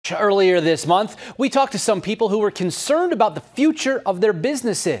Earlier this month, we talked to some people who were concerned about the future of their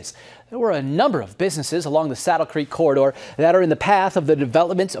businesses. There were a number of businesses along the Saddle Creek corridor that are in the path of the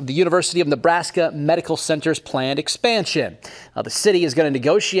development of the University of Nebraska Medical Center's planned expansion. Now, the city is going to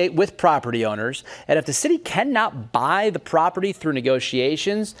negotiate with property owners, and if the city cannot buy the property through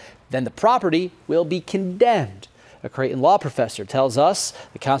negotiations, then the property will be condemned. A Creighton law professor tells us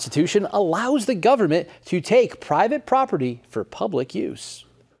the Constitution allows the government to take private property for public use.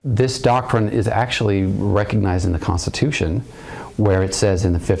 This doctrine is actually recognized in the Constitution, where it says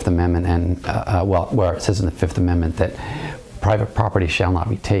in the Fifth Amendment, where it says in the Fifth Amendment that private property shall not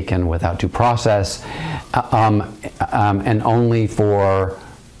be taken without due process, and only for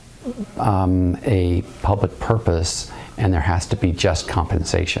a public purpose, and there has to be just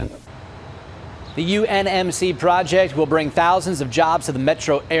compensation. The UNMC project will bring thousands of jobs to the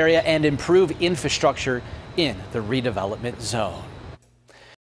metro area and improve infrastructure in the redevelopment zone.